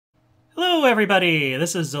Hello, everybody!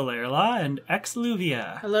 This is Zolerla and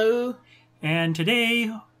Exluvia. Hello. And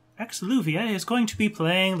today, Exluvia is going to be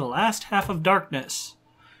playing the last half of Darkness.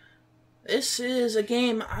 This is a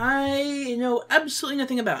game I know absolutely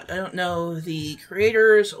nothing about. I don't know the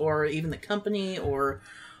creators or even the company or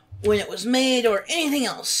when it was made or anything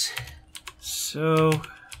else. So...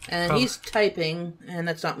 And he's typing, and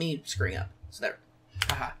that's not me screwing up. So there.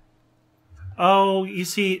 Aha. Oh, you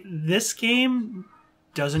see, this game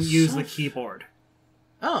doesn't use the keyboard.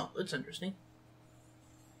 Oh, that's interesting.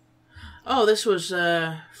 Oh, this was,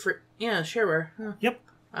 shareware. Huh. Yep.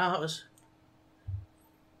 Wow, that was...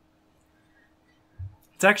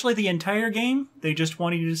 It's actually the entire game. They just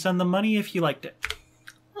wanted you to send them money if you liked it.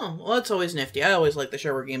 Oh, well, that's always nifty. I always like the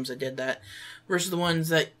shareware games that did that. Versus the ones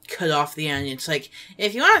that cut off the end. It's like,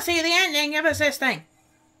 if you want to see the ending, give us this thing.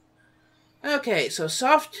 Okay, so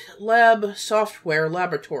Soft Lab Software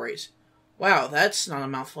Laboratories. Wow, that's not a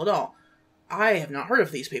mouthful at all. I have not heard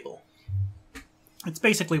of these people. It's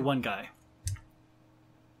basically one guy.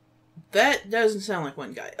 That doesn't sound like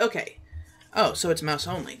one guy. Okay. Oh, so it's mouse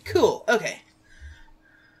only. Cool. Okay.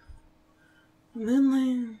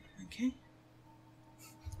 Okay.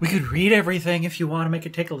 We could read everything if you want to make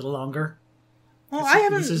it take a little longer. Well, I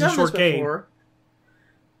haven't done this before.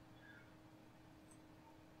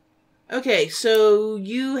 Okay, so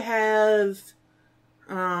you have...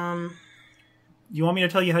 You want me to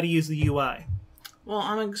tell you how to use the UI? Well,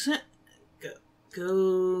 I'm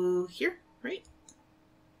go here, right?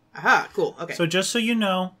 Aha, cool, okay. So just so you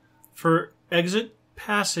know, for exit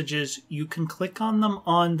passages, you can click on them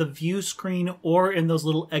on the view screen or in those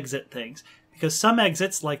little exit things. Because some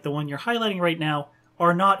exits, like the one you're highlighting right now,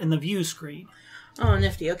 are not in the view screen. Oh,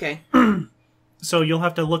 nifty, okay. So you'll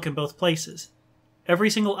have to look in both places. Every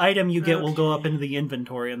single item you get will go up into the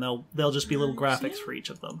inventory, and they'll just be little graphics for each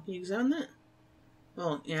of them. Can you examine that?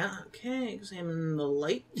 Well, yeah, okay. Examine the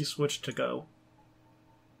light. You switch to go.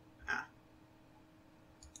 Ah.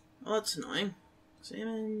 Well, that's annoying.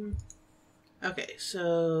 Examine... Okay,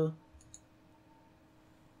 so...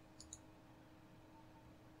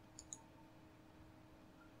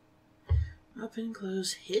 Open,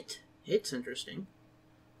 close, hit. Hit's interesting.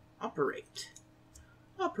 Operate.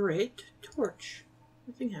 Operate, torch.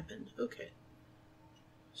 Nothing happened. Okay.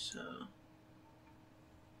 So...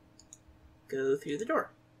 Go through the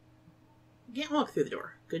door. You can't walk through the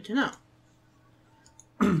door. Good to know.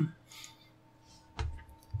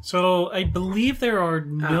 So, I believe there are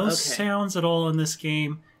no okay. sounds at all in this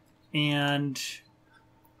game, and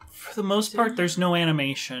for the most part, there's no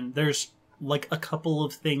animation. There's, like, a couple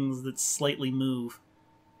of things that slightly move.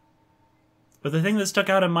 But the thing that stuck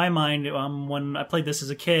out in my mind when I played this as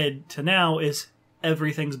a kid to now is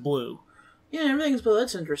everything's blue. Yeah, everything's blue.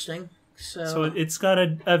 That's interesting. So it's got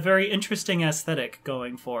a very interesting aesthetic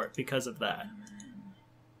going for it because of that.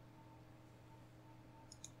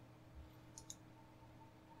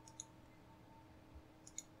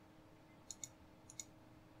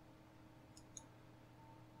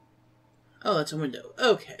 Oh, that's a window.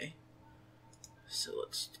 Okay. So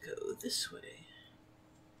let's go this way.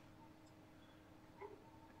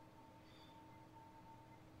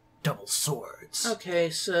 Double swords.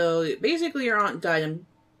 Okay, so basically your aunt died. I'm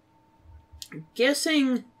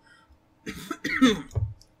guessing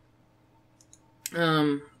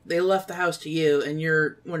they left the house to you, and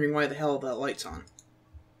you're wondering why the hell that light's on.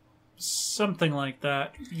 Something like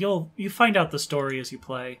that. You find out the story as you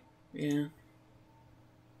play. Yeah.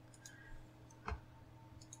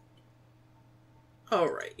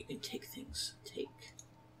 Alright, you can take things.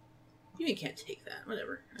 You can't take that.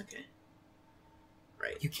 Whatever. Okay.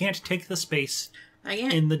 Right. You can't take the space I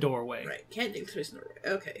can't. in the doorway. Right, can't take the space in the doorway.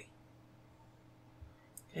 Okay.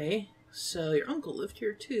 Okay, so your uncle lived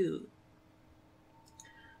here too.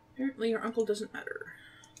 Apparently your uncle doesn't matter.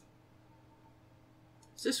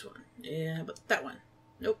 It's this one. Yeah, but that one.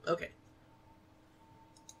 Nope, okay.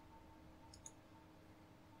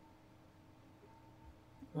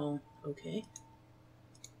 Well, okay.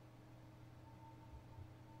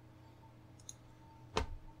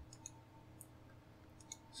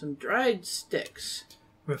 Some dried sticks.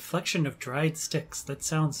 Reflection of dried sticks. That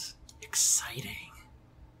sounds exciting.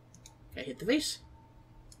 Can I hit the face?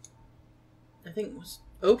 I think it was...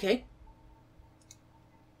 Okay.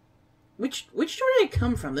 Which door did I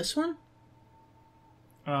come from? This one?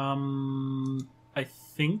 I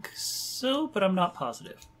think so, but I'm not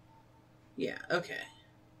positive. Yeah, okay.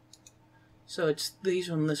 So it's these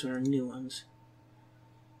one and this one are new ones.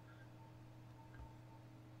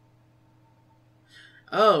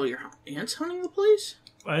 Oh, your aunt's haunting the place?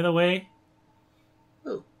 By the way...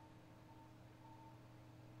 Oh.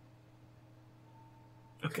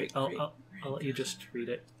 Okay, I'll let you just read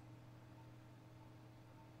it.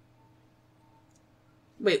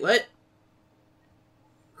 Wait, what?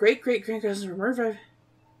 Great cousins were murdered.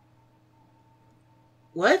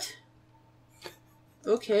 What?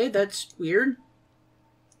 Okay, that's weird.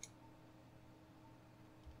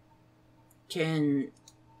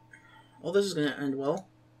 Well, this is gonna end well.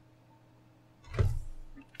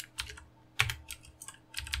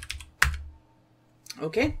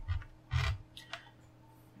 Okay.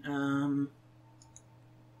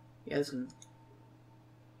 Yeah, this can...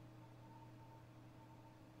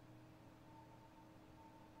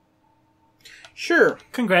 Sure.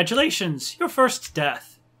 Congratulations! Your first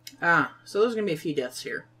death. Ah, so there's gonna be a few deaths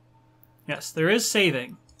here. Yes, there is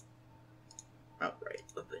saving. Alright,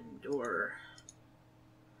 open door.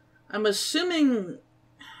 I'm assuming...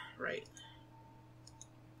 Right.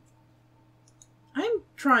 I'm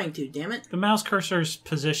trying to, damn it. The mouse cursor's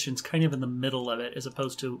position's kind of in the middle of it, as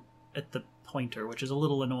opposed to at the pointer, which is a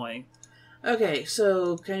little annoying. Okay,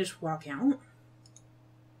 so can I just walk out?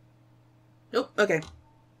 Nope, okay.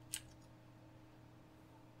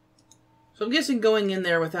 So I'm guessing going in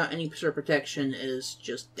there without any sort of protection is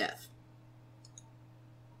just death.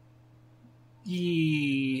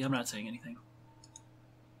 I'm not saying anything.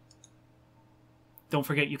 Don't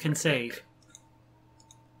forget you can save.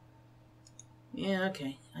 Yeah,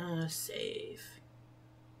 okay. Save.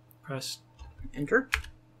 Press Enter?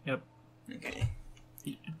 Yep. Okay.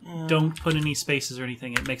 Don't put any spaces or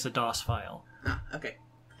anything. It makes a DOS file. Ah, okay.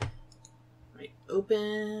 Right,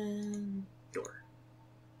 open door.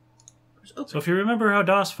 Open. So if you remember how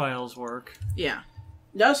DOS files work... Yeah.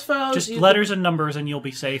 DOS files... Just letters and numbers and you'll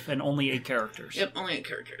be safe, and only 8 characters. Yep, only 8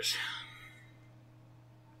 characters.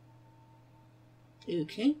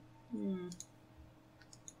 Okay.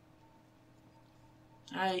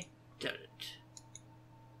 I doubt it.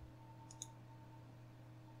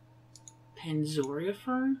 Panzoria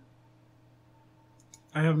fern?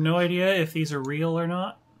 I have no idea if these are real or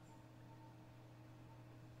not.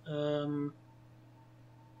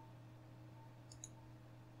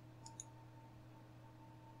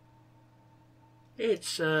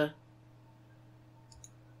 It's,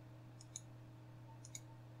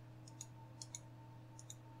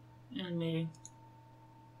 animating.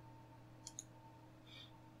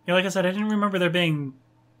 Yeah, like I said, I didn't remember there being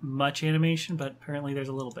much animation, but apparently there's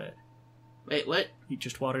a little bit. Wait, what? You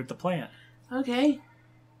just watered the plant. Okay.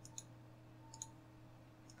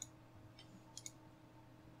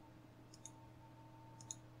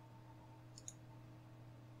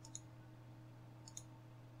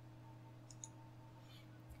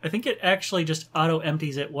 I think it actually just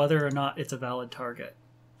auto-empties it whether or not it's a valid target.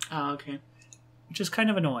 Oh, okay. Which is kind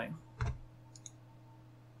of annoying.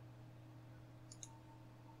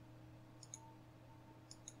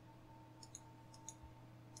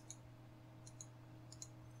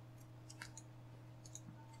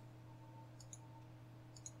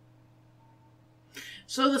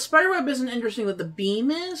 So the spiderweb isn't interesting, but the beam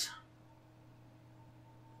is?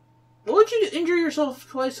 What would you injure yourself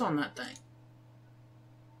twice on that thing?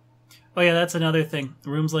 Oh yeah, that's another thing.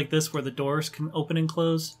 Rooms like this where the doors can open and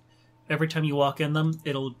close, every time you walk in them,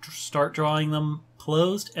 it'll start drawing them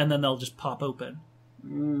closed, and then they'll just pop open.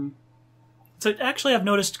 So actually I've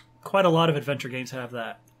noticed quite a lot of adventure games have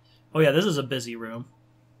that. Oh yeah, this is a busy room.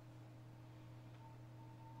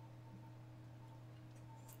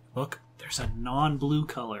 Look, there's a non-blue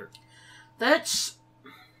color. That's...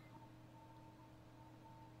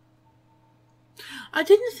 I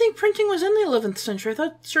didn't think printing was in the 11th century. I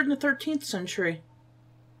thought it started in the 13th century.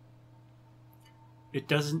 It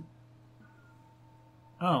doesn't...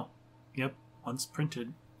 Oh, yep, once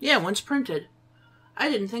printed. Yeah, once printed. I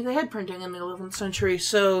didn't think they had printing in the 11th century,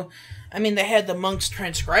 so... I mean, they had the monks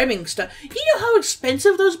transcribing stuff. You know how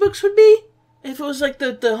expensive those books would be? If it was like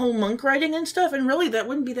the whole monk writing and stuff? And really, that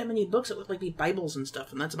wouldn't be that many books. It would like be Bibles and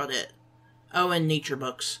stuff, and that's about it. Oh, and nature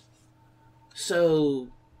books. So...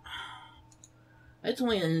 That's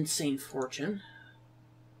only an insane fortune.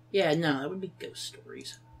 Yeah, no, that would be ghost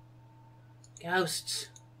stories. Ghosts.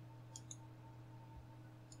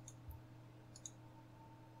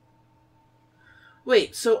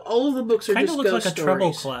 Wait, so all of the books are just ghost stories? Kind of looks like a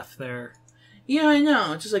treble clef there. Yeah, I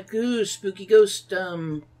know. It's just like, ooh, spooky ghost,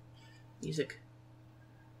 music.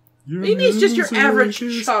 Maybe it's just your average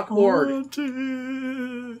chalkboard.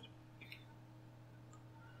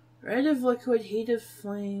 Red of liquid, heat of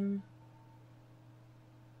flame.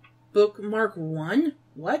 Bookmark 1?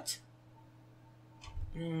 What?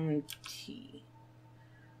 T.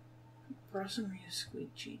 Blossom Rita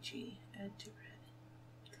Squeak GG. Add to red.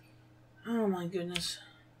 Oh my goodness.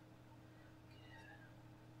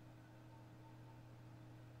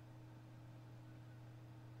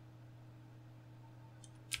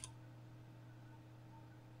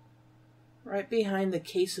 Right behind the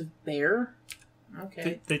case of bear.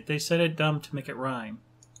 Okay. They said it dumb to make it rhyme.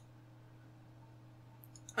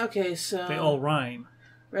 Okay, so... They all rhyme.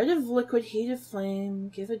 Red of liquid, heat of flame,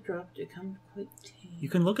 give a drop to come quite tame. You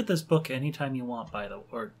can look at this book anytime you want, by the way,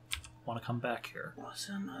 or want to come back here.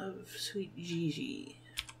 Blossom of sweet Gigi.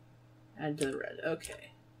 Add to the red.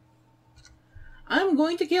 Okay. I'm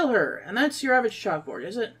going to kill her, and that's your average chalkboard,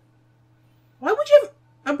 is it? Why would you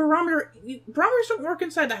have a barometer? Barometers don't work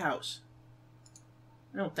inside the house.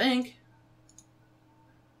 I don't think.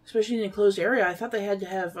 Especially in a closed area. I thought they had to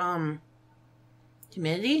have,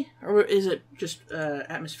 humidity? Or is it just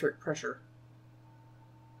atmospheric pressure?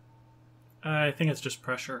 I think it's just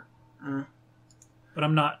pressure. But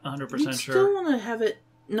I'm not 100% sure. You still want to have it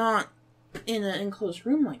not in an enclosed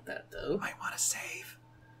room like that, though. I want to save.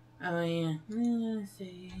 Oh, yeah.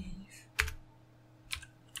 Save.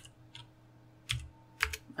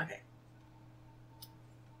 Okay.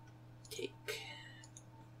 Take.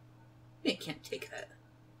 I can't take that.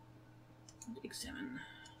 Examine.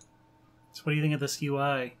 So what do you think of this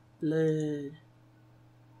UI? Blood.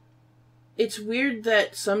 It's weird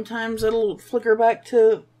that sometimes it'll flicker back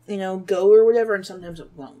to, go or whatever, and sometimes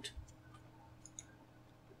it won't.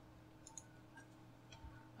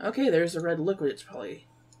 Okay, there's the red liquid it's probably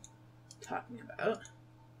talking about.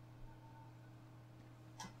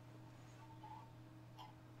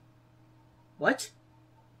 What?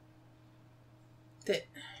 Okay.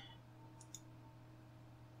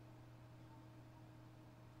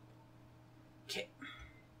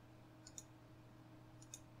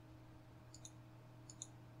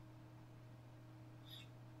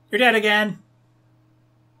 You're dead again.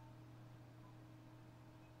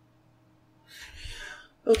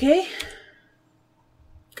 Okay.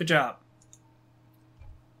 Good job.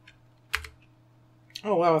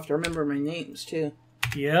 Oh, wow, I have to remember my names, too.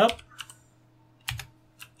 Yep.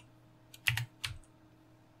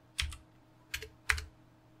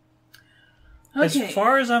 Okay. As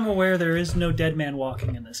far as I'm aware, there is no dead man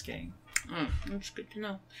walking in this game. That's good to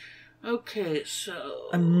know. Okay, so...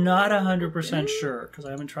 I'm not 100% sure, because I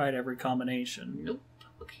haven't tried every combination. Nope.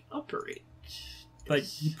 Okay, operate.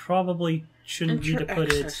 But you probably shouldn't need to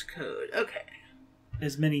put access code. Okay.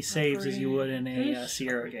 as many saves as you would in a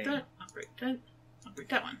Sierra game. Operate that. Operate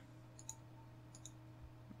that one.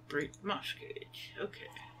 Operate mouse gauge. Okay.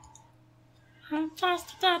 I'm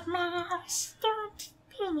just a dead mouse. Don't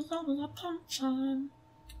pay me any attention.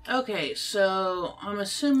 Okay, so I'm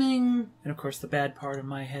assuming... And of course the bad part of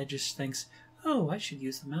my head just thinks, oh, I should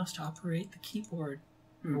use the mouse to operate the keyboard.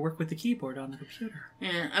 Or work with the keyboard on the computer.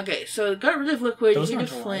 Yeah, okay, so got rid of liquid, Those heat aren't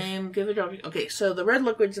of alive. flame, give it up. Okay, so the red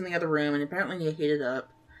liquid's in the other room, and apparently you heat it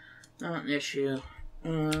up. Not an issue.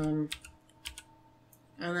 And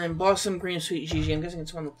then blossom green sweet Gigi, I'm guessing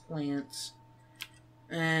it's one of the plants.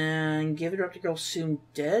 And give it up to girl soon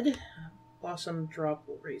dead. Blossom drop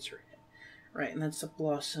will raise her head. Right, and that's the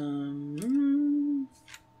blossom.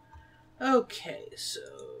 Okay, so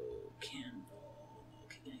candle.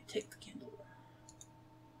 Okay, can I take the candle?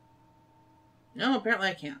 No, apparently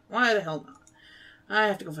I can't. Why the hell not? I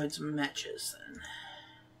have to go find some matches then.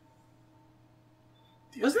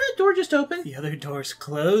 Wasn't that door just open? The other door's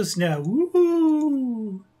closed now.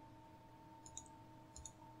 Woohoo!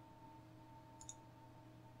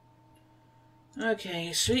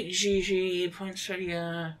 Okay, sweet Gigi,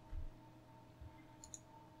 poinsettia.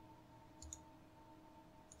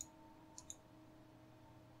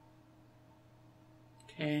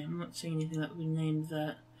 Okay, I'm not seeing anything that we named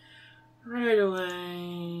that. Right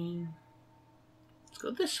away. Let's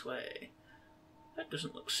go this way. That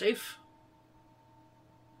doesn't look safe.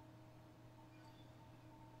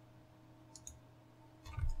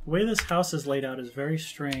 The way this house is laid out is very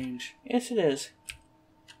strange. Yes, it is.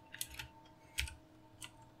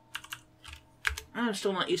 I'm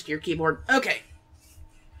still not used to your keyboard. Okay.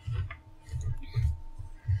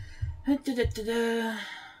 Da-da-da-da-da.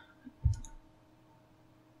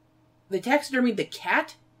 They taxidermied the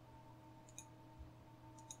cat?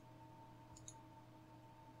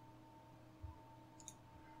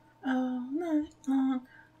 Oh, no.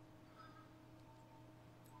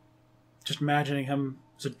 Just imagining him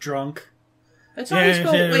as a drunk. That's how you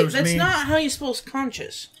spell... Wait, that's not how you spell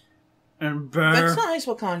conscious. And That's not how you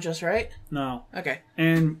spell conscious, right? No. Okay.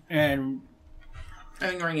 And I'm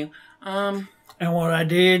ignoring you. and what I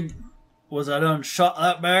did was I done shot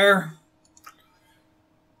that bear.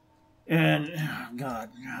 And, oh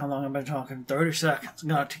God, how long have I been talking? 30 seconds. I'm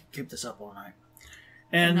going to keep this up all night.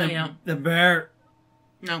 And No, the bear...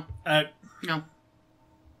 No. No.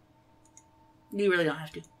 You really don't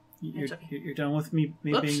have to. You're done with me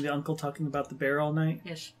being the uncle talking about the bear all night?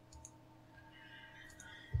 Yes.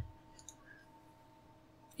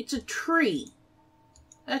 It's a tree.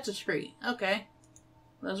 That's a tree. Okay.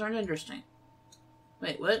 Those aren't interesting.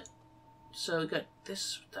 Wait, what? So we got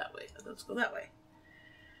this that way. Let's go that way.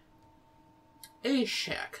 A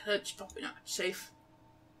shack. That's probably not safe.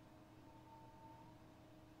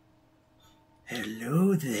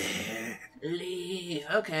 Hello there. Leave.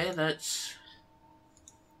 Okay, that's...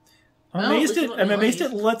 I'm amazed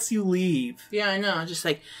it lets you leave. Yeah, I know. Just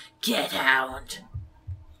like, get out.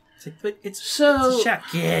 It's like, but it's so it's a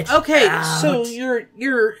shack. Get okay. out. So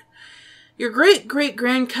your great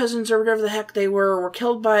grand cousins or whatever the heck they were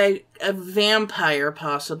killed by a vampire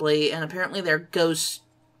possibly, and apparently they're ghost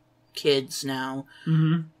kids now.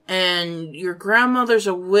 Mm-hmm. And your grandmother's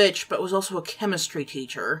a witch, but was also a chemistry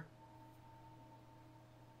teacher.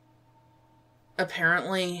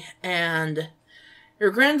 Apparently, and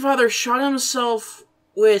your grandfather shot himself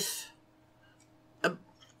with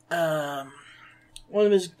one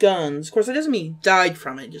of his guns. Of course, that doesn't mean he died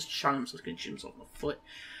from it. He just shot himself. He shoot himself in the foot.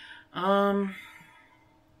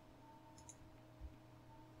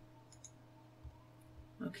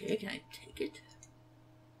 Okay, can I take it?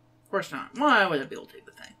 Of course not. Why would I be able to take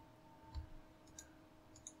the thing?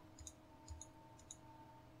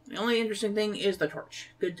 The only interesting thing is the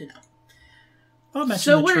torch. Good to know.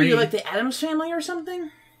 So what are you, like the Addams Family or something?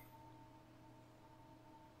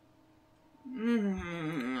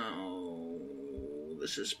 No.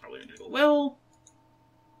 This is probably not going to go well.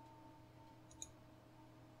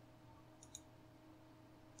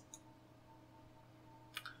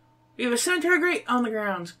 We have a cemetery grate on the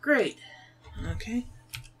grounds. Great. Okay.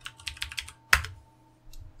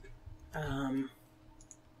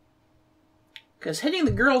 Because hitting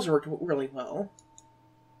the girls worked really well.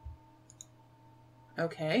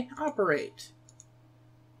 Okay, operate.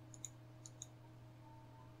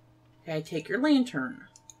 Okay, take your lantern.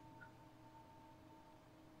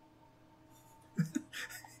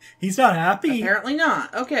 He's not happy. Apparently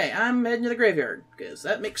not. Okay, I'm heading to the graveyard, because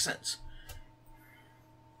that makes sense.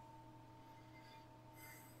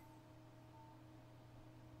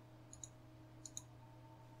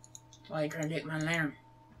 Why are you trying to take my lantern?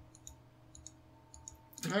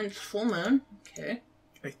 And it's full moon. Okay.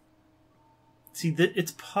 See,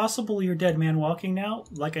 it's possible you're dead man walking now.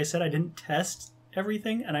 Like I said, I didn't test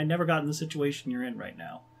everything, and I never got in the situation you're in right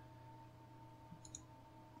now.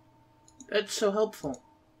 That's so helpful.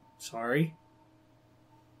 Sorry.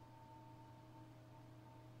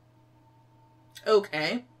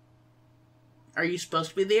 Okay. Are you supposed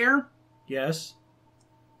to be there? Yes.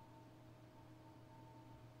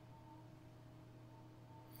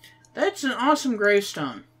 That's an awesome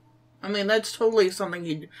gravestone. I mean, that's totally something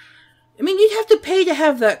you'd have to pay to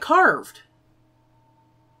have that carved.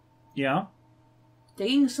 Yeah.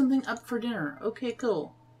 Digging something up for dinner. Okay,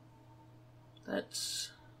 cool.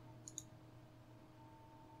 That's...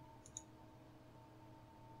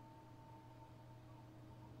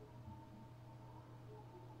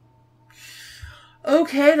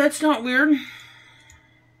 Okay, that's not weird.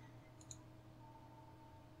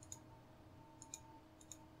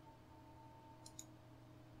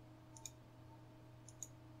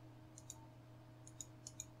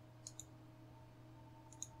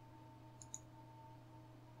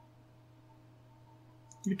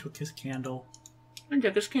 You took his candle. I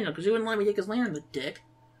took his candle because he wouldn't let me take his lantern, the dick.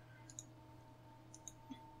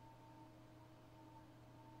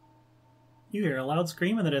 You hear a loud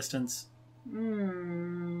scream in the distance.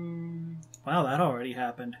 Wow, that already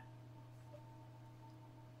happened.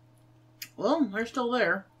 Well, they're still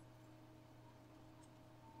there.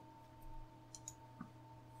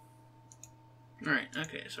 Alright,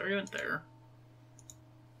 okay, so we went there.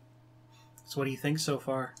 So what do you think so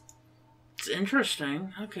far? It's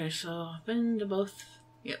interesting. Okay, so I've been to both...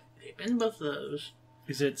 Yep, I've been to both of those.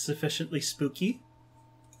 Is it sufficiently spooky?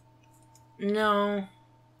 No.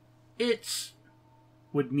 It's...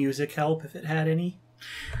 Would music help if it had any?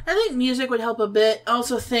 I think music would help a bit. I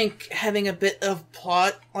also think having a bit of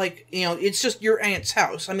plot, like, you know, it's just your aunt's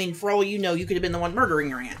house. I mean, for all you know, you could have been the one murdering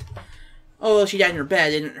your aunt. Oh, well, she died in her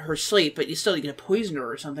bed, in her sleep, but you could have poisoned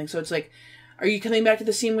her or something. So it's like, are you coming back to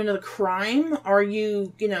the scene of the crime? Are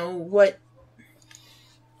you, you know, what...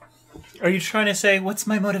 Are you trying to say, what's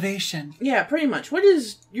my motivation? Yeah, pretty much. What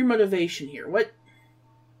is your motivation here? What...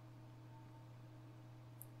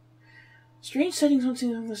 Strange settings,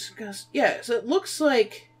 something discussed. Yeah, so it looks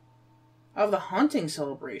like of the haunting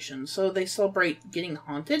celebration. So they celebrate getting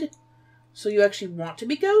haunted. So you actually want to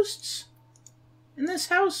be ghosts in this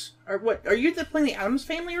house, or what? Are you playing the Addams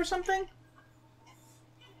Family or something?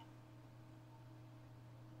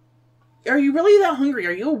 Are you really that hungry?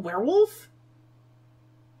 Are you a werewolf?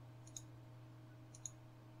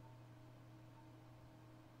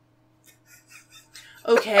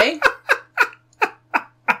 Okay.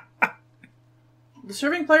 The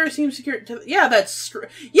serving platter seems secure to... Yeah, that's...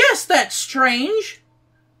 Yes, that's strange!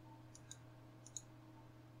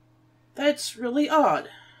 That's really odd.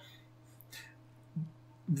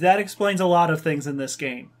 That explains a lot of things in this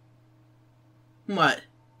game. What?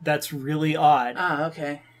 That's really odd. Ah,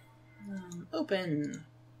 okay. Open.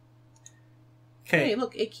 Okay. Hey,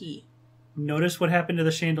 look, a key. Notice what happened to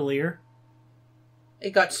the chandelier?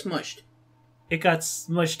 It got smushed. It got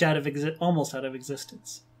smushed out of almost out of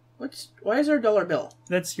existence. Why is there a dollar bill?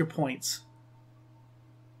 That's your points.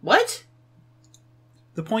 What?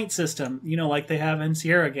 The point system, you know, like they have in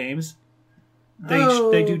Sierra games.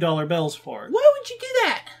 They do dollar bills for it. Why would you do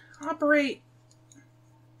that? Operate.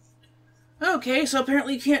 Okay, so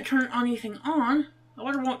apparently you can't turn anything on. The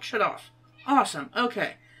water won't shut off. Awesome.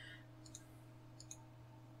 Okay.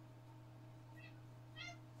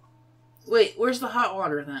 Wait, where's the hot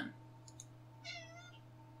water then?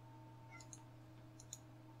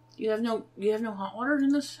 You have no hot water in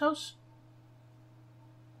this house?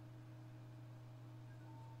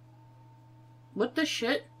 What the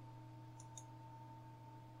shit?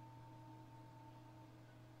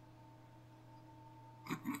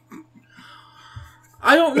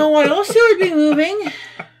 I don't know what else you would be moving.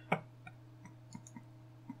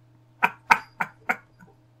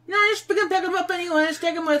 No, just pick them up anyway. Just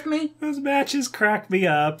take them with me. Those matches crack me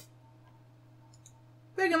up.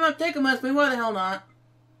 Pick them up, take them with me. Why the hell not?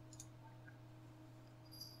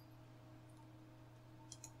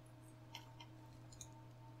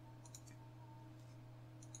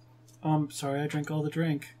 Sorry, I drank all the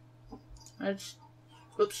drink. That's...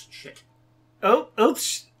 Oops, shit. Oh,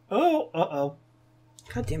 oops. Oh, uh-oh.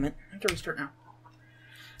 God damn it. I have to restart now.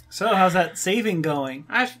 So, how's that saving going?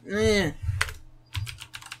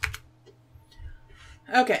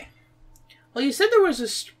 Okay. Well, you said there was a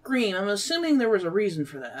scream. I'm assuming there was a reason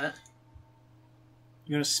for that.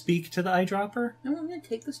 You gonna speak to the eyedropper? No, I'm gonna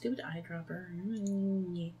take the stupid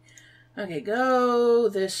eyedropper. Okay, go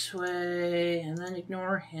this way, and then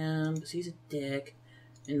ignore him, because he's a dick.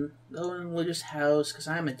 And go in Luda's house, because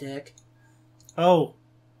I'm a dick. Oh.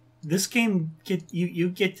 This game, you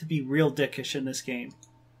get to be real dickish in this game.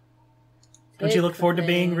 Don't you look forward to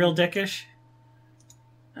being real dickish?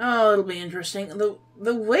 Oh, it'll be interesting.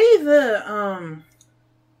 The way the,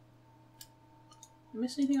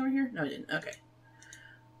 miss anything over here? No, I didn't. Okay.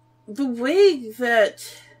 The way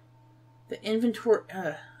that the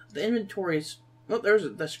inventory's... Oh, there's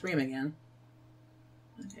the scream again.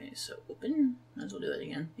 Okay, so open. Might as well do that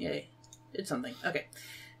again. Yay. Did something. Okay.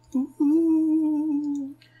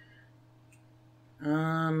 Ooh.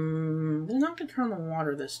 I'm not gonna turn on the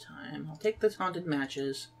water this time. I'll take the haunted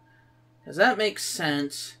matches. Because that makes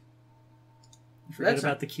sense. You forgot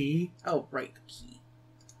about the key? Oh, right, the key.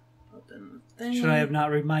 Open the thing. Should I have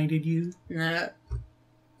not reminded you? Nah.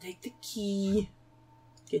 Take the key.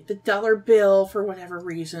 Get the dollar bill for whatever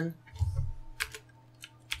reason.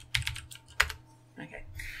 Okay.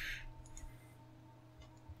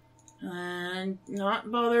 And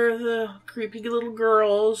not bother the creepy little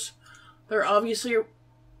girls. They're obviously...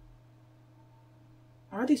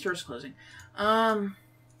 Why are these doors closing?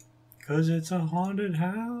 Because it's a haunted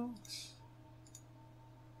house.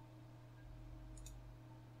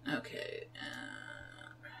 Okay.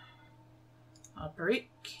 Operate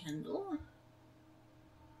candle.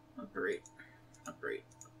 Operate.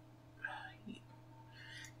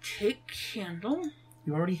 Take candle.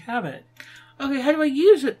 You already have it. Okay, how do I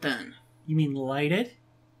use it then? You mean light it?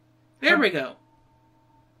 There we go.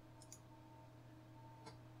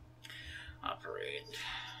 Operate.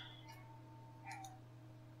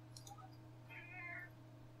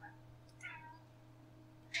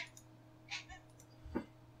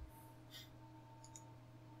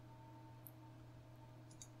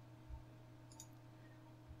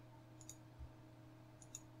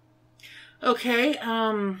 Okay,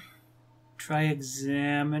 Try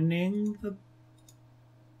examining the...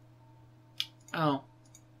 Oh.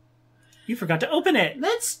 You forgot to open it!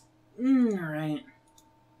 That's... Alright.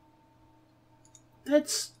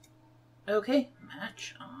 That's... Okay.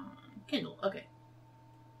 Match on Kindle. Okay.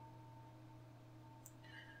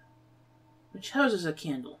 Which houses a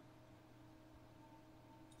candle?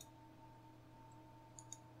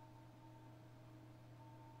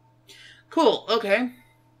 Cool, okay.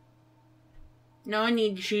 Now I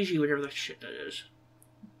need Gigi, whatever the shit that is.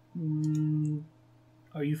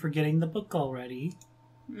 Are you forgetting the book already?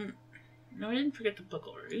 No, I didn't forget the book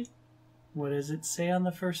already. What does it say on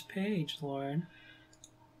the first page, Lauren?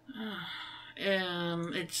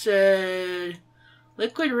 It said...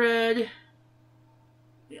 Liquid red...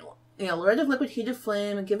 red of liquid heated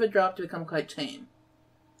flame and give a drop to become quite tame.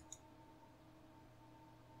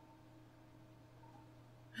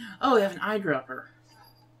 Oh, we have an eyedropper.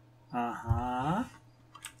 Uh-huh.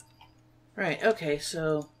 Right, okay,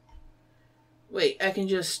 so... Wait, I can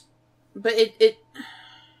just... But it...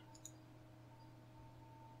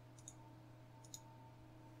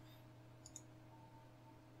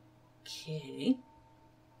 Okay.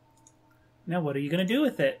 Now what are you going to do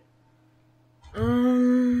with it?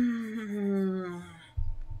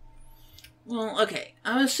 Well, okay.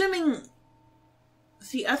 I'm assuming...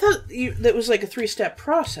 See, I thought that was like a 3-step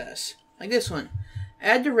process. Like this one.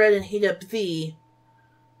 Add the red and heat up the...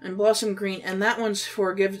 And Blossom Green. And that one's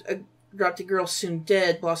for give a drop to girl soon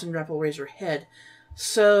dead. Blossom Drop will raise her head.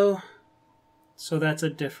 So... So that's a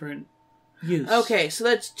different use. Okay, so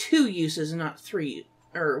that's 2 uses and not 3...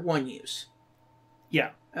 Or 1 use. Yeah.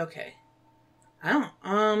 Okay. I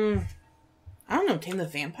don't know. Tame the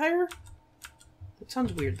vampire? That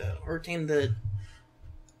sounds weird, though. Or tame the...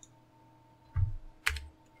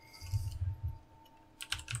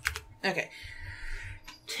 Okay.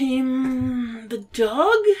 Tame the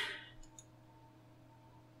dog?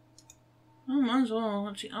 Oh, might as well.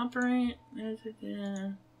 Let's see. Operate.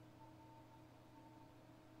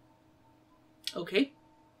 Okay.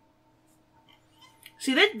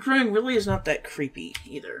 See, that drawing really is not that creepy,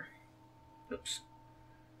 either. Oops.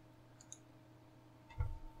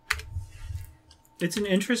 It's an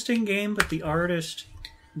interesting game, but the artist,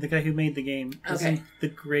 the guy who made the game, isn't the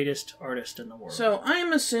greatest artist in the world. So,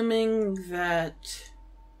 I'm assuming that...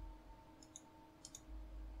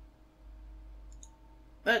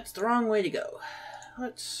 That's the wrong way to go.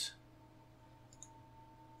 Let's...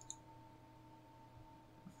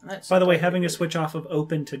 By the way, having to switch off of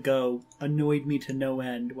open to go annoyed me to no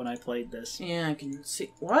end when I played this. Yeah, I can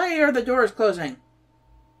see. Why are the doors closing?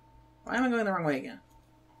 Why am I going the wrong way again?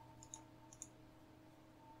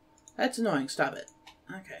 That's annoying. Stop it.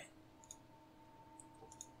 Okay.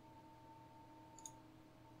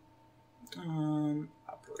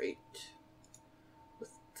 Operate with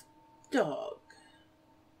the dog.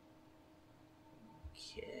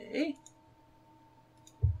 Okay.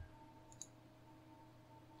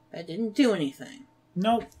 That didn't do anything.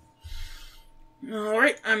 Nope.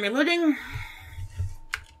 Alright, I'm reloading.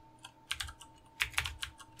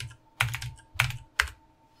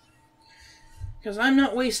 Because I'm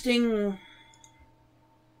not wasting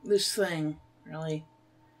this thing, really.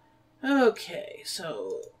 Okay,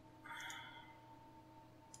 so...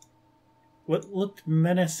 What looked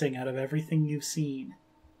menacing out of everything you've seen?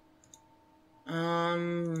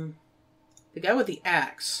 The guy with the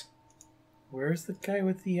axe. Where's the guy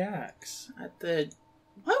with the axe? At the...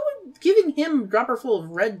 Why would giving him a dropper full of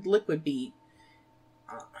red liquid be...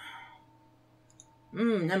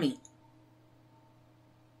 Nummy.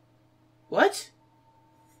 What?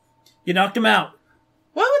 You knocked him out.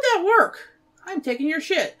 Why would that work? I'm taking your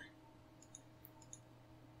shit.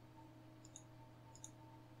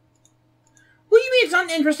 What do you mean it's not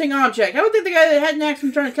an interesting object? I would think the guy that had an axe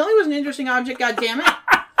from trying to kill me was an interesting object, goddammit.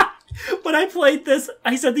 When I played this,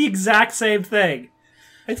 I said the exact same thing.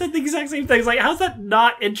 I said the exact same thing. It's like, how's that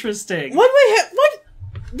not interesting? What?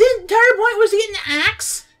 The entire point was to get an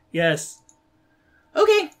axe? Yes.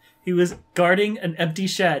 Okay. He was guarding an empty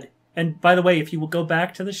shed. And by the way, if you will go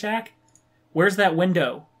back to the shack, where's that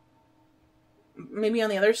window? Maybe on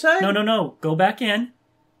the other side? No. Go back in.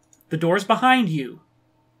 The door's behind you.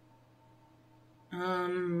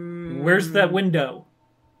 Where's that window?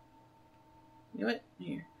 You know what?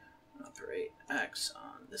 Here. Operate axe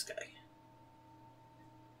on this guy.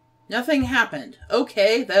 Nothing happened.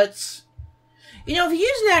 Okay, that's... You know, if you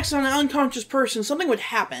use an axe on an unconscious person, something would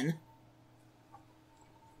happen.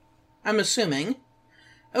 I'm assuming.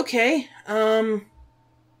 Okay,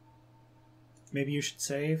 Maybe you should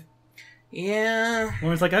save? Yeah.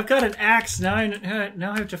 Lauren's like, I've got an axe, now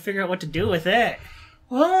I have to figure out what to do with it.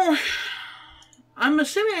 Well, I'm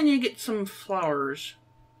assuming I need to get some flowers.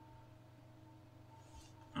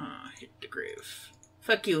 Hit the grave.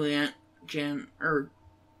 Fuck you, Aunt Jen. Or,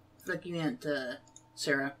 fuck you, Aunt,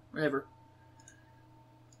 Sarah. Whatever.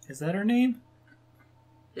 Is that her name?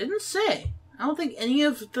 Didn't say. I don't think any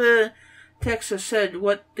of the text has said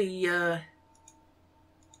what the,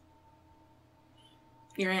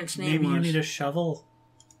 your aunt's name was. Maybe you need a shovel.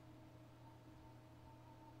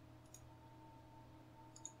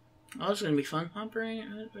 Oh, this is going to be fun. Operate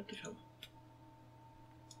with the shovel.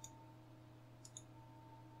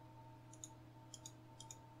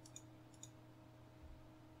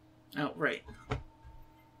 Oh, right.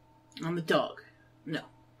 On the dog. No.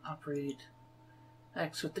 Operate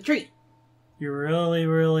X with the tree. You're really,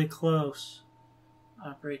 really close.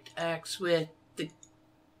 Operate X with the...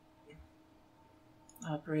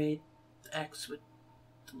 Operate X with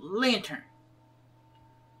the lantern.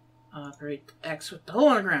 Operate X with the hole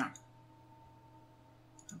on the ground.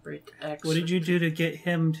 Operate X. What did you do to get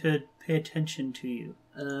him to pay attention to you?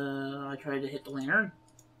 I tried to hit the lantern.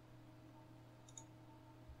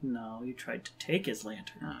 No, you tried to take his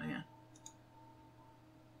lantern. Oh, yeah.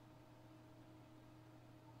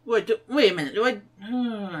 Wait a minute. Do I...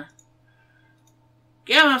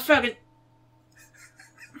 Get my fucking...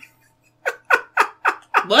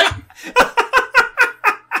 What?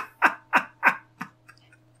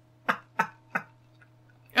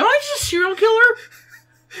 Am I just a serial killer?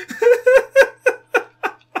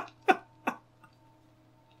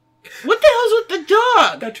 What the hell's with the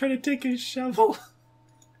dog? I tried to take his shovel.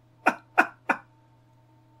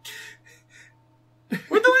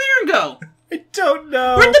 Where'd the lantern go? I don't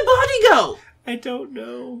know. Where'd the body go? I don't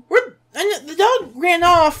know. And the dog ran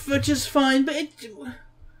off, which is fine, but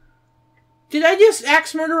did I just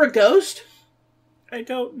axe murder a ghost? I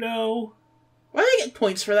don't know. Why do I get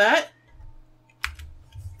points for that?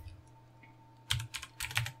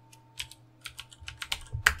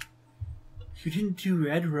 You didn't do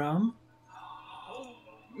red rum?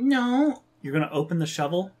 No. You're gonna open the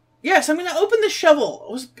shovel? Yes, I'm gonna open the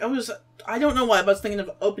shovel. I don't know why, but I was thinking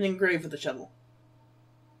of opening grave with the shovel.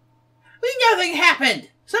 Nothing happened!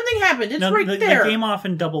 Something happened, it's right there! The game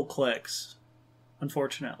often double clicks,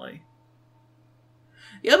 unfortunately.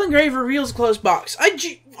 The open grave reveals a closed box. I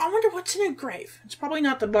wonder what's in a grave. It's probably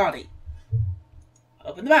not the body.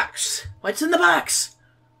 Open the box. What's in the box?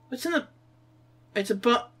 What's in the... It's a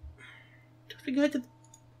Don't we go to...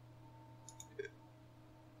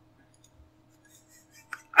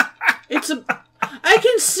 It's a... I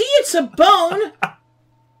can see it's a bone!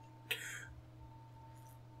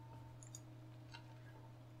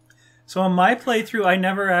 So on my playthrough, I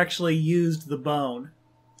never actually used the bone.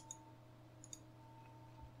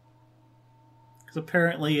 Because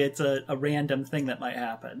apparently it's a random thing that might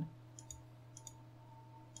happen.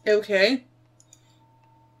 Okay.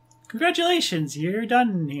 Congratulations, you're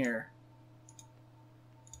done here.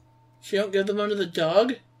 She don't give the bone to the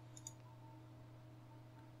dog?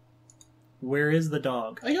 Where is the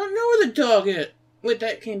dog? I don't know where the dog is. Wait,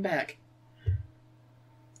 that came back.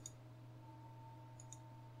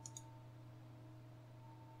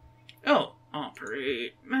 Oh,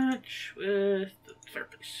 operate match with the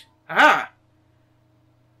surface. Ah!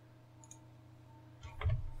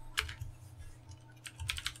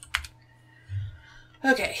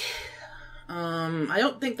 Okay. I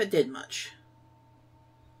don't think that did much.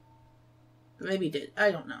 But maybe it did. I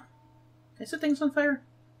don't know. Can I set things on fire?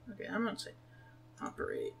 Okay, I'm not saying.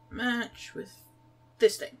 Operate match with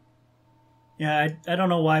this thing. Yeah, I don't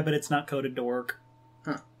know why, but it's not coded to work.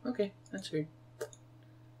 Huh. Okay, that's weird.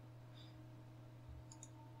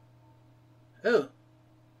 Oh.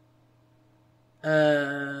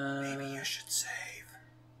 Maybe you should save.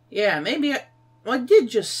 Yeah, maybe I did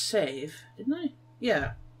just save, didn't I?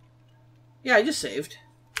 Yeah. Yeah, I just saved.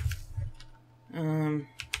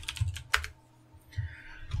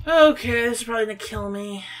 Okay, this is probably gonna kill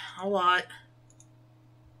me a lot.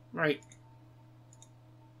 Right.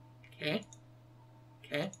 Okay.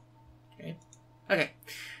 Okay. Okay. Okay.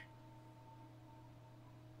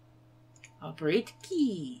 Operate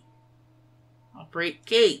key. Operate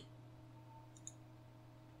key.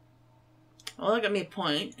 Well, that got me a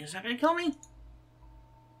point. Is that gonna kill me?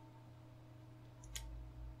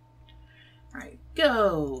 Alright,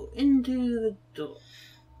 go into the door.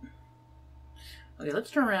 Okay,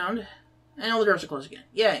 let's turn around. And all the doors are closed again.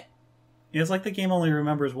 Yay. Yeah, it's like the game only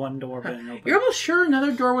remembers one door being open. You're almost sure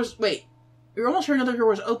another door was... Wait. You're almost sure another door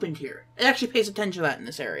was opened here. It actually pays attention to that in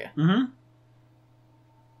this area. Mm-hmm.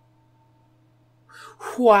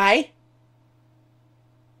 Why?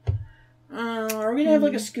 Are we gonna have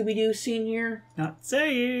like a Scooby-Doo scene here? Not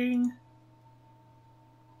saying.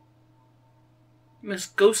 This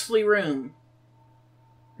ghostly room.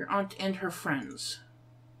 Your aunt and her friends.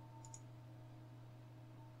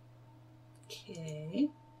 Okay.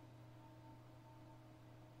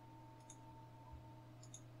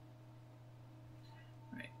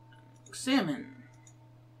 Right. Examine.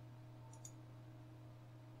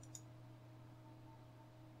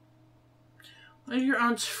 One of your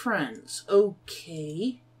aunt's friends.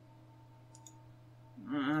 Okay.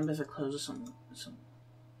 I better close some.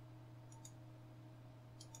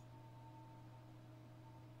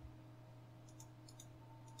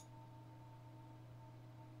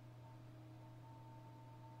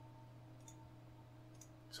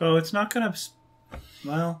 So it's not gonna...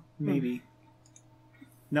 Well, maybe.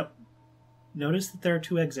 Nope. Notice that there are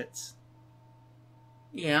 2 exits.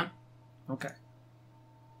 Yeah. Okay.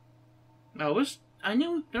 I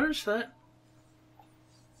noticed that.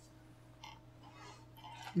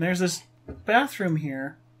 And there's this bathroom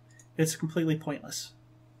here. It's completely pointless.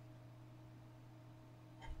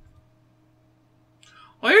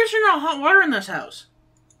 Why is there not hot water in this house?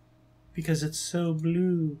 Because it's so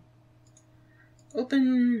blue.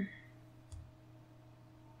 Open.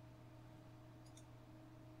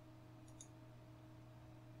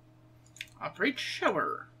 Operate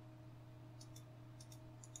shower.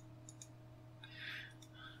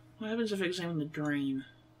 What happens if I examine the drain?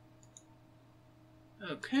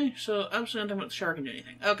 Okay, so absolutely nothing about the shower can do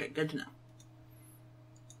anything. Okay, good to know.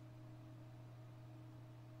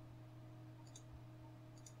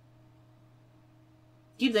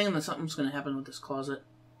 Keep thinking that something's going to happen with this closet.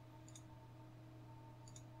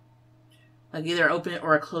 Like either open it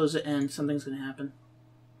or I close it and something's going to happen.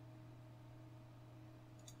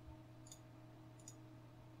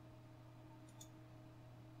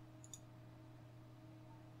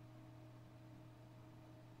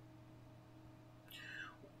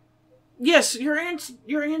 Yes, your aunt's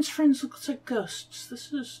friends look like ghosts.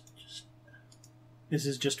 This is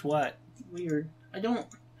just what? weird.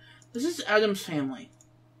 This is Adam's family.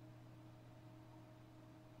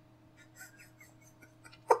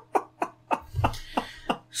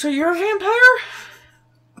 So you're a vampire?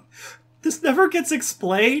 This never gets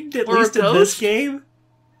explained, at Or a least in this ghost? game.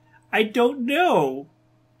 I don't know.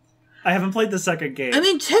 I haven't played the second game. I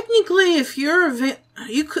mean, technically, if you're a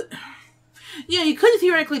you could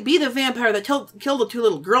theoretically be the vampire that killed the two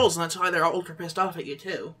little girls, and that's why they're all ultra pissed off at you,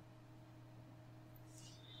 too.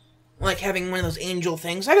 Like having one of those angel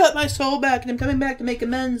things. I got my soul back, and I'm coming back to make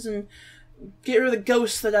amends and get rid of the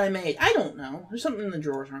ghosts that I made. I don't know. There's something in the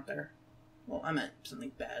drawers, aren't there? Well, I meant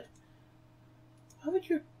something bad. Why would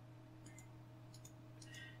you...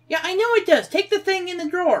 Yeah, I know it does. Take the thing in the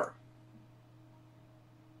drawer.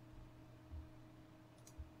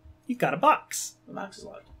 You got a box. The box is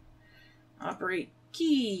locked. Operate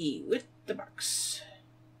key with the box.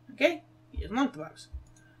 Okay? You unlock the box.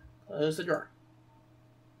 Close the drawer.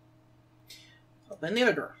 Open the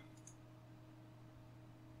other drawer.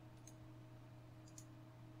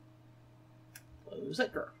 Close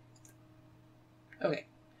that drawer. Okay.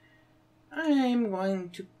 I'm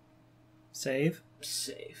going to Save.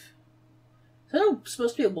 save. Is there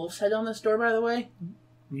supposed to be a wolf's head on this door, by the way?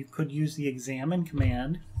 You could use the examine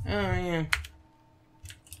command. Oh, yeah.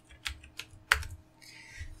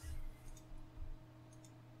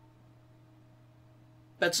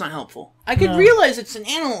 That's not helpful. I could realize it's an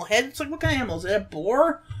animal head. It's like, what kind of animal? Is it a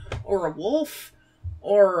boar? Or a wolf?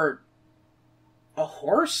 Or a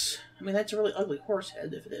horse? I mean, that's a really ugly horse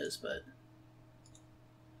head if it is, but...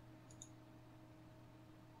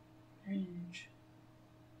 Range.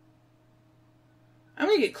 I'm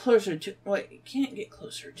gonna get closer to... Wait, you can't get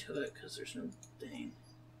closer to it because there's no thing.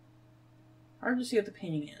 Hard to see what the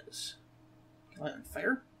painting is. Can I light on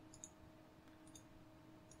fire?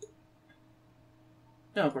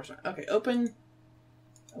 No, of course not. Okay, open.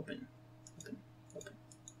 Open. Open. Open.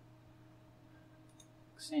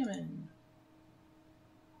 Examine.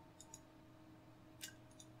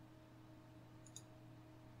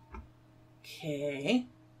 Okay.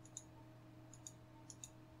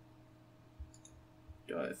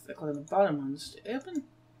 Do I click on the bottom ones to open?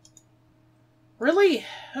 Really?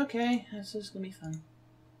 Okay, this is gonna be fun.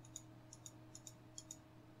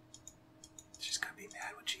 She's gonna be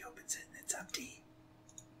mad when she opens it and it's empty.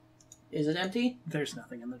 Is it empty? There's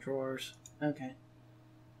nothing in the drawers. Okay.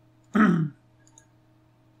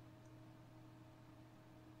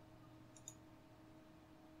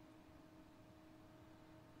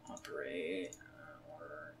 Operate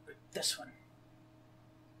or this one.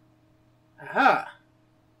 Aha!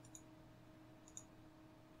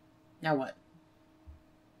 Now what?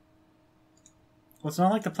 Well, it's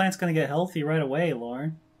not like the plant's gonna get healthy right away,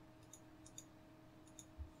 Lauren.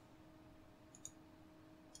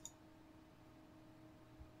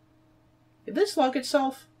 Did this lock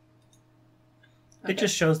itself? It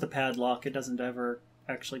just shows the padlock. It doesn't ever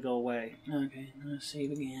actually go away. Okay, I'm gonna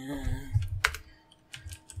save again.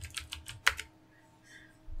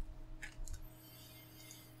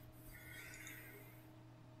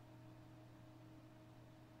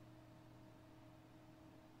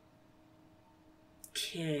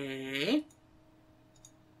 Okay.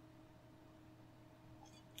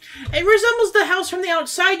 It resembles the house from the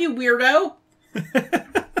outside, you weirdo!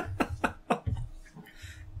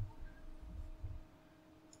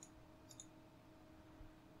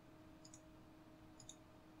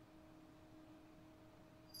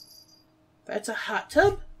 That's a hot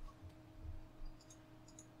tub?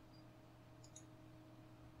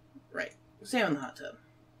 Right. Examine the hot tub.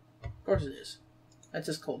 Of course it is. That's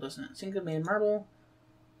just cold, doesn't it? Zinc made marble.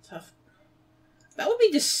 Tough. That would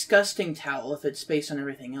be disgusting towel if it's based on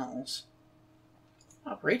everything else.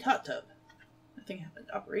 Operate hot tub. Nothing happened.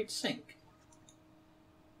 Operate sink.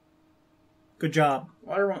 Good job.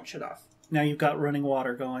 Water won't shut off. Now you've got running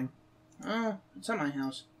water going. Oh, it's not my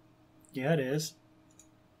house. Yeah, it is.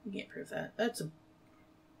 You can't prove that. That's a...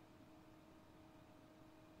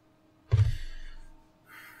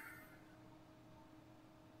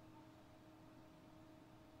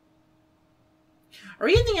 Are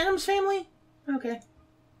we in the Addams family? Okay.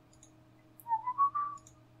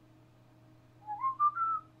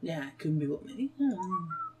 Yeah, it could be what me.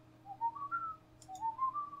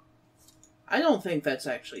 I don't think that's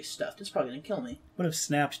actually stuffed. It's probably gonna kill me. Would have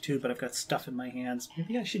snapped too, but I've got stuff in my hands.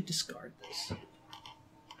 Maybe I should discard this.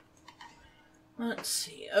 Let's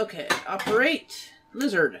see. Okay, operate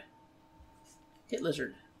lizard. Hit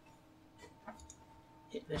lizard.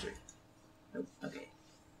 Hit lizard. Nope. Okay.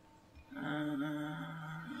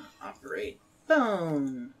 Operate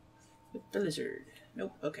bone with the lizard.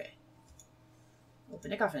 Nope. Okay.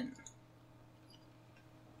 Open a coffin.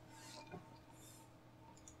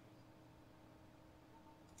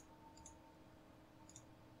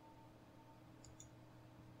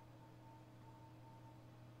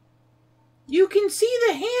 You can see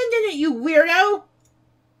the hand in it, you weirdo!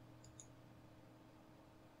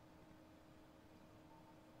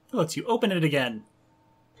 It lets you open it again.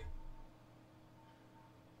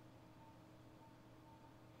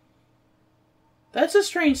 That's a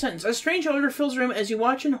strange sentence. A strange odor fills the room as you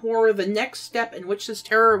watch in horror the next step in which this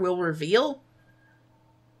terror will reveal.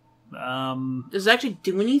 Does it actually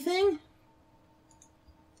do anything?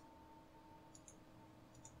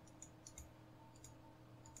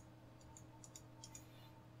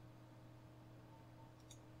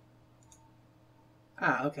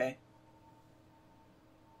 Ah, okay.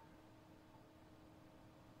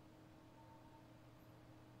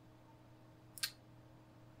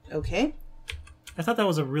 Okay. I thought that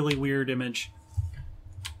was a really weird image.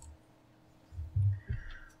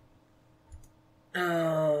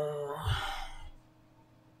 Oh.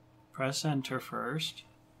 Press enter first.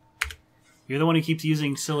 You're the one who keeps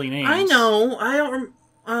using silly names. I know. I don't.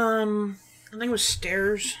 I think it was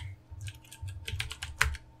stairs.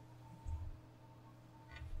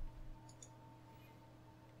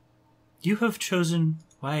 You have chosen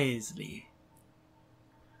wisely.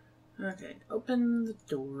 Okay, open the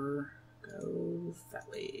door. Go that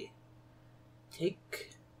way.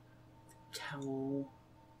 Take the towel.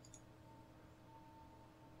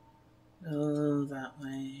 Go that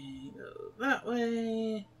way. Go that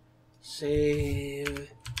way.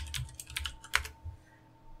 Save.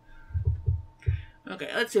 Okay,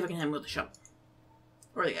 let's see if I can hit him with the shovel.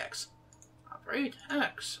 Or the axe. Operate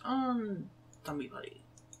axe on Zombie Buddy.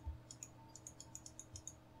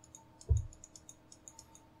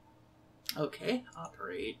 Okay,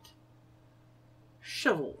 operate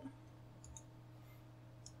shovel.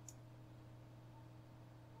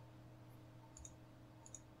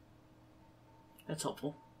 That's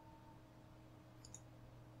helpful.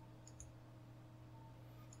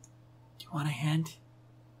 Do you want a hint?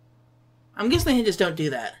 I'm guessing the hinges don't do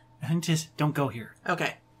that. And just don't go here.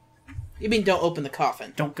 Okay. You mean don't open the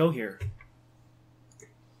coffin? Don't go here.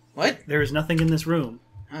 What? There is nothing in this room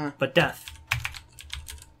but death.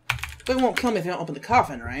 But it won't kill me if I don't open the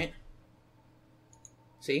coffin, right?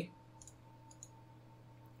 See?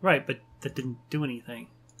 Right, but that didn't do anything.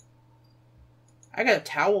 I got a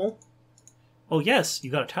towel. Oh, yes, you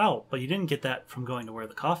got a towel, but you didn't get that from going to where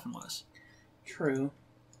the coffin was. True.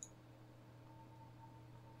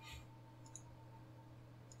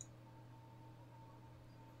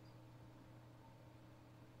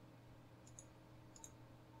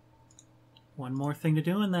 One more thing to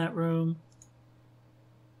do in that room.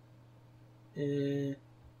 Do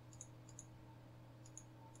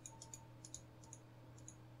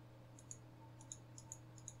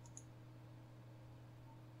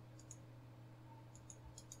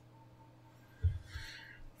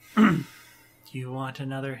you want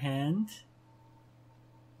another hint?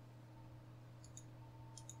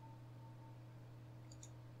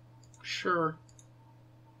 Sure.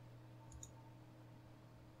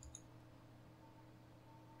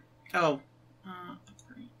 Oh.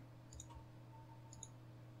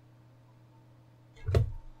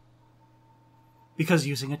 Because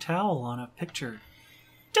using a towel on a picture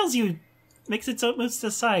tells you, makes it so it moves to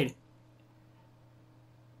the side.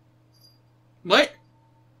 What?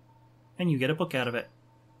 And you get a book out of it.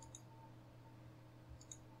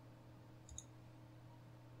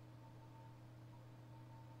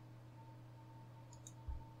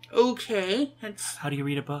 Okay. That's... How do you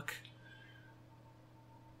read a book?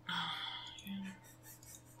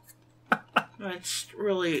 That's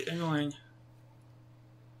really annoying.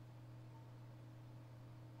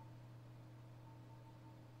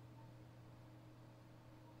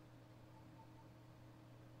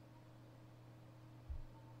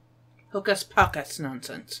 Hocus pocus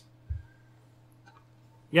nonsense.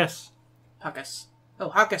 Yes. Pocus. Oh,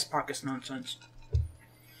 hocus pocus nonsense.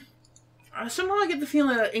 Somehow I get the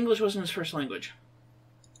feeling that English wasn't his first language.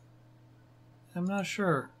 I'm not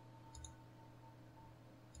sure.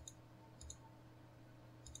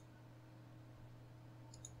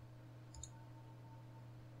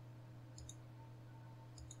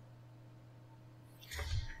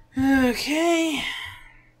 Okay.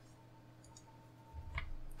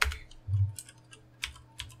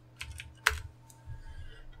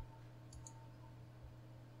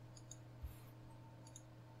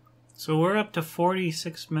 So we're up to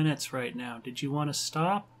 46 minutes right now. Did you want to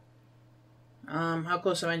stop? How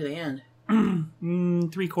close am I to the end?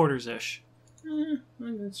 3/4-ish.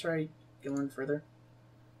 Let's try going further.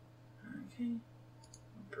 Okay.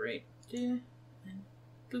 Operate. And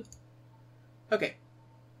boop. Okay.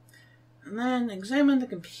 And then examine the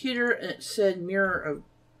computer, and it said mirror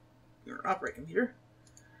operate computer.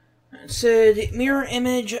 And it said mirror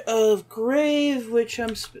image of grave, which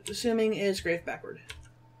I'm assuming is grave backward.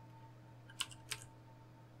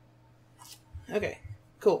 Okay,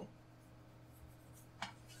 cool.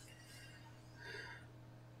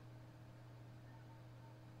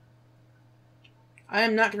 I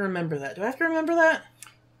am not going to remember that. Do I have to remember that?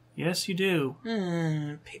 Yes, you do.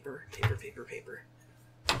 Paper. Can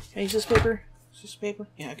I use this paper? Is this paper?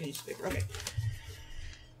 Yeah, I can use the paper. Okay.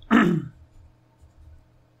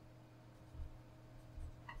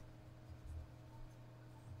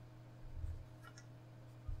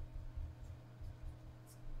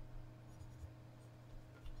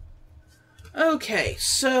 Okay,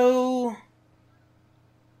 so...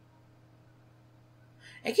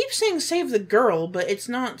 I keep saying save the girl, but it's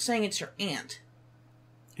not saying it's your aunt.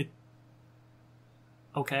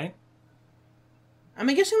 Okay. Am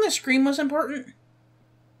I guessing the scream was important?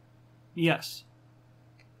 Yes.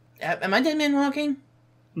 Am I dead man walking?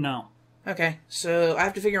 No. Okay, so I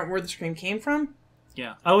have to figure out where the scream came from?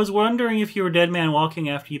 Yeah. I was wondering if you were dead man walking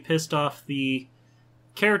after you pissed off the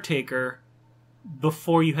caretaker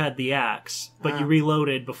before you had the axe, but you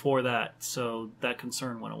reloaded before that, so that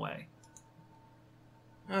concern went away.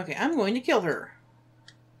 Okay, I'm going to kill her.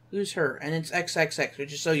 Who's her? And it's XXX,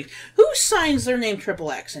 which is so you... Who signs their name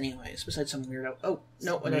Triple X, anyways, besides some weirdo? Oh,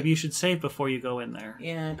 no. Maybe you should save before you go in there.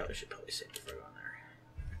 Yeah, I probably should save before I go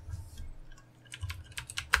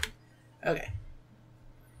in there. Okay.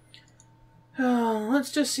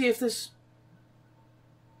 Let's just see if this...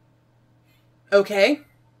 Okay.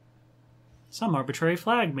 Some arbitrary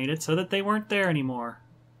flag made it so that they weren't there anymore.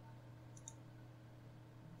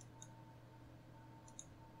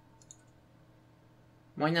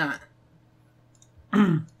 Why not?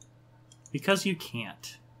 Because you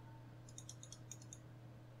can't.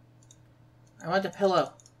 I want the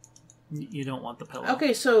pillow. You don't want the pillow.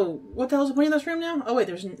 Okay, so what the hell's the point of this room now? Oh wait,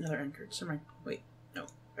 there's another end card. Somewhere. Wait, no,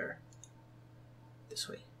 there. This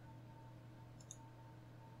way.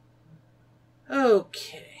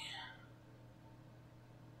 Okay.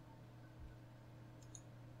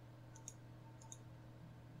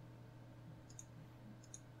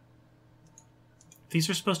 These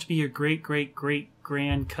are supposed to be your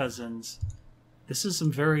great-great-great-grand cousins. This is some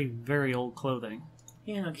very, very old clothing.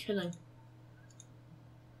 Yeah, no kidding.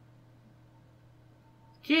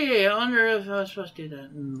 Gee, I wonder if I was supposed to do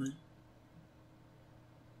that.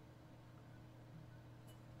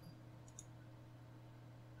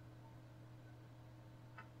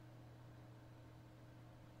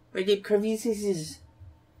 Wait, did crevices...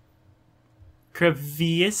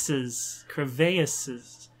 Crevasses.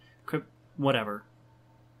 Whatever.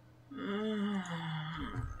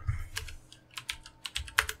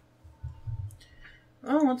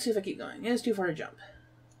 Well, let's see if I keep going. It's too far to jump.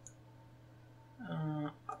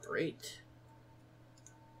 Operate.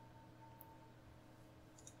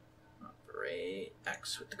 Operate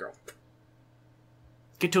X with the girl.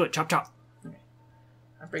 Get to it, chop chop. Okay.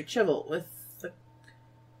 Operate shovel with the...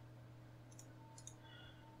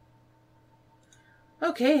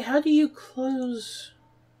 Okay, how do you close...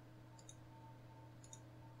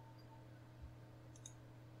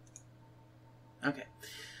 Okay.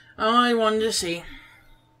 I wanted to see.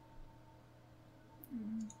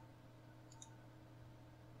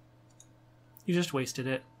 You just wasted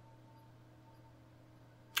it.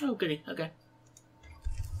 Oh, goody. Okay.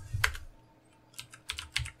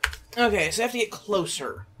 Okay, so I have to get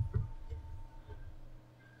closer.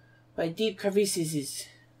 By deep crevices.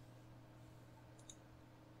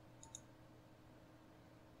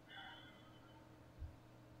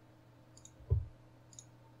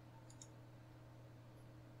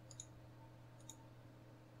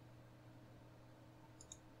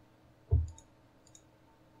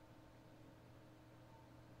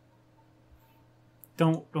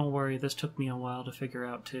 Don't worry. This took me a while to figure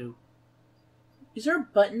out too. Is there a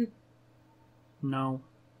button? No.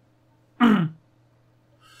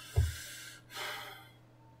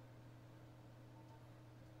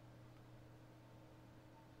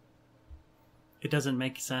 It doesn't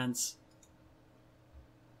make sense.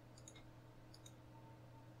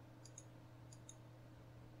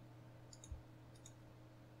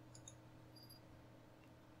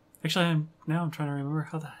 Actually, I'm trying to remember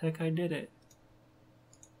how the heck I did it.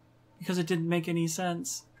 Because it didn't make any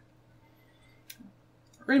sense.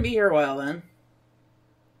 We're gonna be here a while then.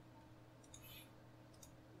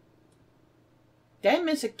 Did I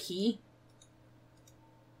miss a key?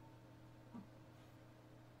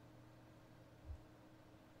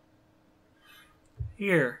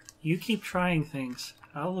 Here, you keep trying things.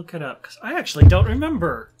 I'll look it up, because I actually don't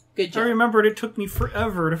remember. Good job. I remembered it took me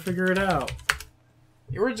forever to figure it out.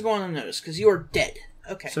 Your words go unnoticed, because you are dead.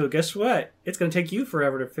 Okay. So guess what? It's going to take you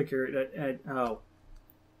forever to figure it out. Oh.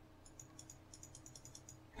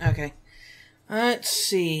 Okay. Let's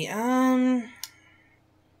see. My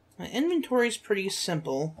inventory's pretty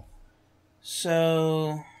simple.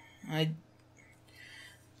 So, I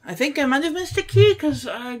think I might have missed a key, because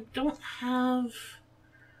I don't have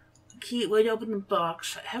a key way to open the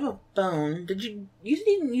box. I have a bone. You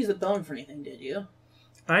didn't use the bone for anything, did you?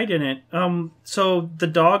 I didn't. So the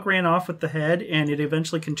dog ran off with the head, and it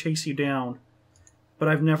eventually can chase you down. But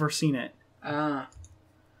I've never seen it. Ah.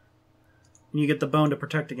 And you get the bone to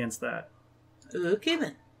protect against that. Okay,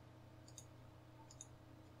 then.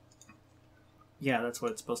 Yeah, that's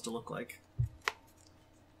what it's supposed to look like.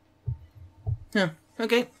 Huh.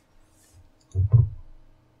 Okay.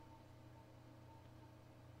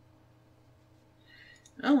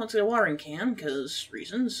 Oh, let's get a watering can, because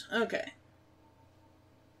reasons. Okay.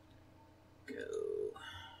 Go.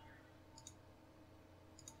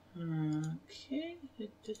 Okay.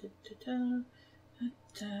 Nope.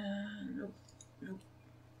 Nope.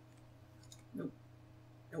 Nope.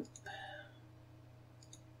 Nope.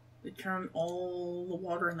 Return all the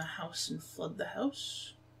water in the house and flood the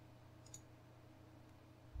house.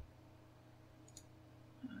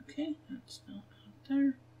 Okay, that's not out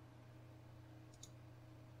there.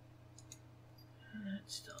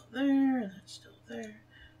 That's still there, that's still there.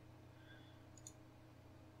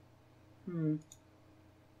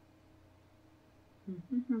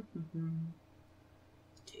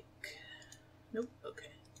 Tick. Nope, okay.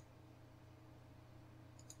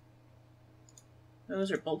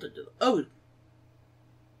 Those are bolted to the... Oh!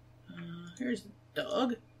 Here's the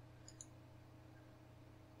dog.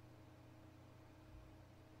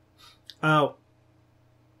 Oh.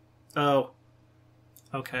 Oh.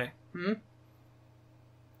 Okay. Hmm?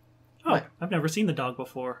 Oh, What? I've never seen the dog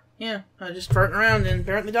before. Yeah, I was just farting around and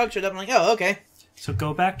apparently the dog showed up. I'm like, oh, okay. So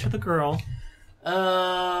go back to the girl.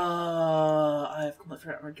 I completely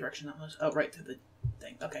forgot what direction that was. Oh, right through the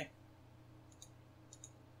thing. Okay.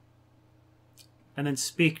 And then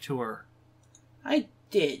speak to her. I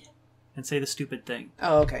did. And say the stupid thing.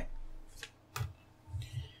 Oh, okay.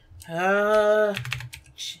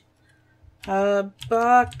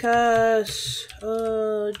 Abacus.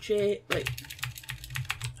 Wait.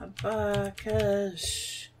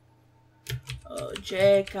 Abacus.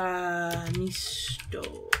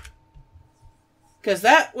 Jecanisto. Because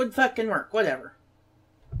that would fucking work. Whatever.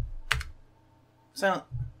 So,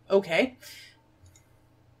 okay.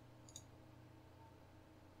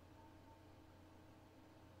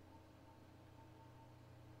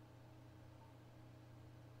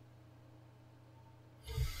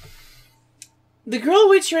 The girl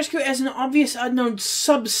awaits your rescue as an obvious unknown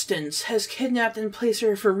substance has kidnapped and placed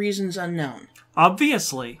her for reasons unknown.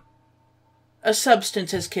 Obviously. A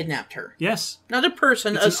substance has kidnapped her. Yes. Not a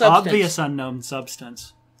person, It's a an substance. obvious unknown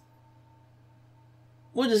substance.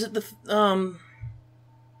 What is it? The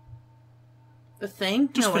thing?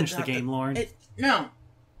 Just No, finish it's the not game, Lauren. No.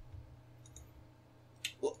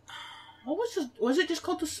 What was this? Was it just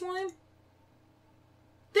called the slime?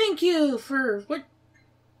 Thank you for what?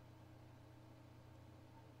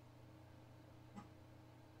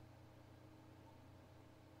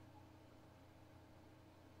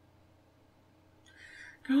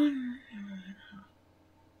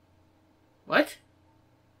 What?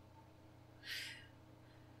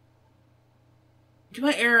 To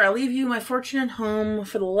my heir, I leave you my fortune and home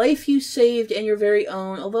for the life you saved and your very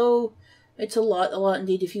own. Although it's a lot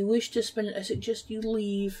indeed. If you wish to spend it, I suggest you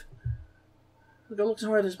leave. We go look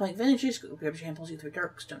somewhere there's blank vintages. Go grab your hand, pulls you through a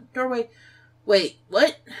dark stone doorway. Wait,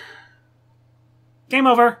 what? Game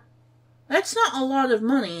over. That's not a lot of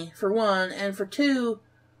money, for one, and for two,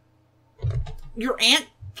 your aunt,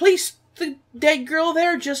 please the dead girl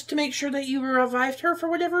there just to make sure that you revived her for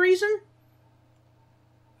whatever reason?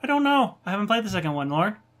 I don't know. I haven't played the second one,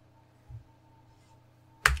 Lauren.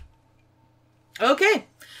 Okay.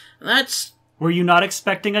 That's... Were you not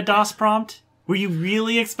expecting a DOS prompt? Were you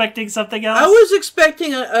really expecting something else? I was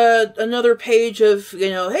expecting another page of,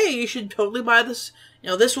 hey, you should totally buy this.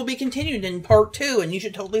 This will be continued in part 2, and you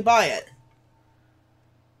should totally buy it.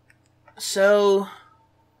 So,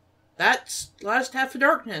 that's Last Half of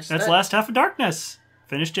Darkness. That's Last Half of Darkness.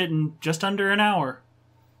 Finished it in just under an hour.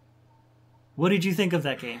 What did you think of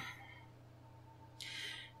that game?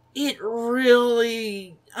 It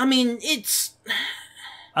really... I mean, it's...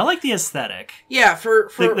 I like the aesthetic. Yeah,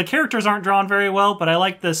 The characters aren't drawn very well, but I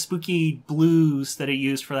like the spooky blues that it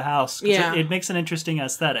used for the house. Yeah. It makes an interesting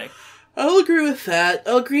aesthetic. I'll agree with that.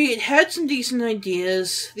 I'll agree it had some decent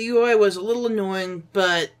ideas. The UI was a little annoying,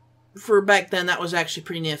 but for back then, that was actually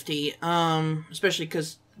pretty nifty. Especially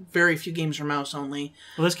because very few games are mouse only.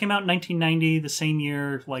 Well, this came out in 1990, the same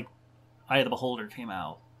year, Eye of the Beholder came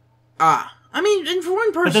out. I mean, and for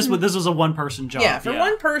one person... But this was a one-person job. Yeah, for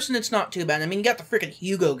one person, it's not too bad. I mean, you got the freaking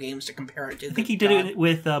Hugo games to compare it to. I think he did it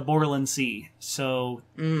with Borderlands C,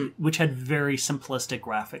 which had very simplistic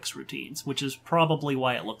graphics routines, which is probably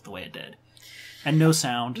why it looked the way it did. And no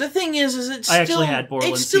sound. The thing is I actually had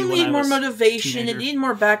Borderlands C when I was it still needed more motivation, teenager. it needed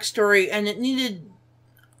more backstory, and it needed...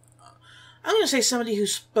 I'm going to say somebody who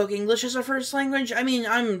spoke English as a first language. I mean,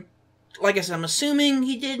 like I said, I'm assuming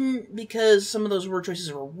he didn't, because some of those word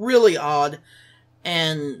choices were really odd,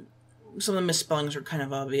 and some of the misspellings are kind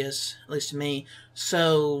of obvious, at least to me.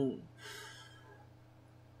 So,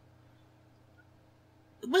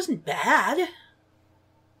 it wasn't bad.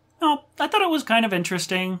 No, I thought it was kind of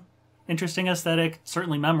interesting. Interesting aesthetic,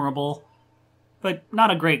 certainly memorable, but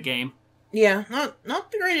not a great game. Yeah,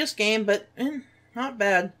 not the greatest game, but not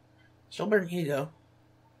bad. Still better than Hugo.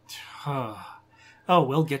 Oh,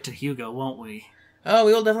 we'll get to Hugo, won't we? Oh,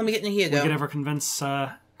 we will definitely be getting to Hugo. We could ever convince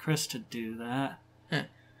Chris to do that. Huh.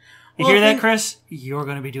 You hear that, Chris? You're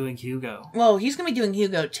going to be doing Hugo. Well, he's going to be doing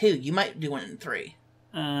Hugo, too. You might do 1 in 3.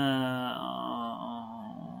 Do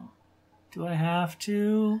I have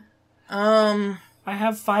to? I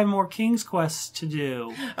have 5 more King's Quests to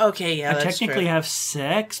do. Okay, yeah, that's I technically true. have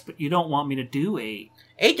 6, but you don't want me to do 8.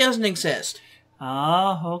 8 doesn't exist.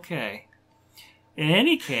 Okay. In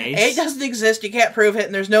any case... 8 doesn't exist, you can't prove it,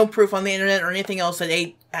 and there's no proof on the internet or anything else that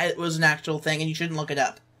 8 was an actual thing, and you shouldn't look it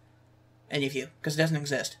up. Any of you, because it doesn't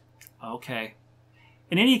exist. Okay.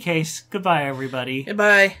 In any case, goodbye, everybody.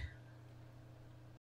 Goodbye.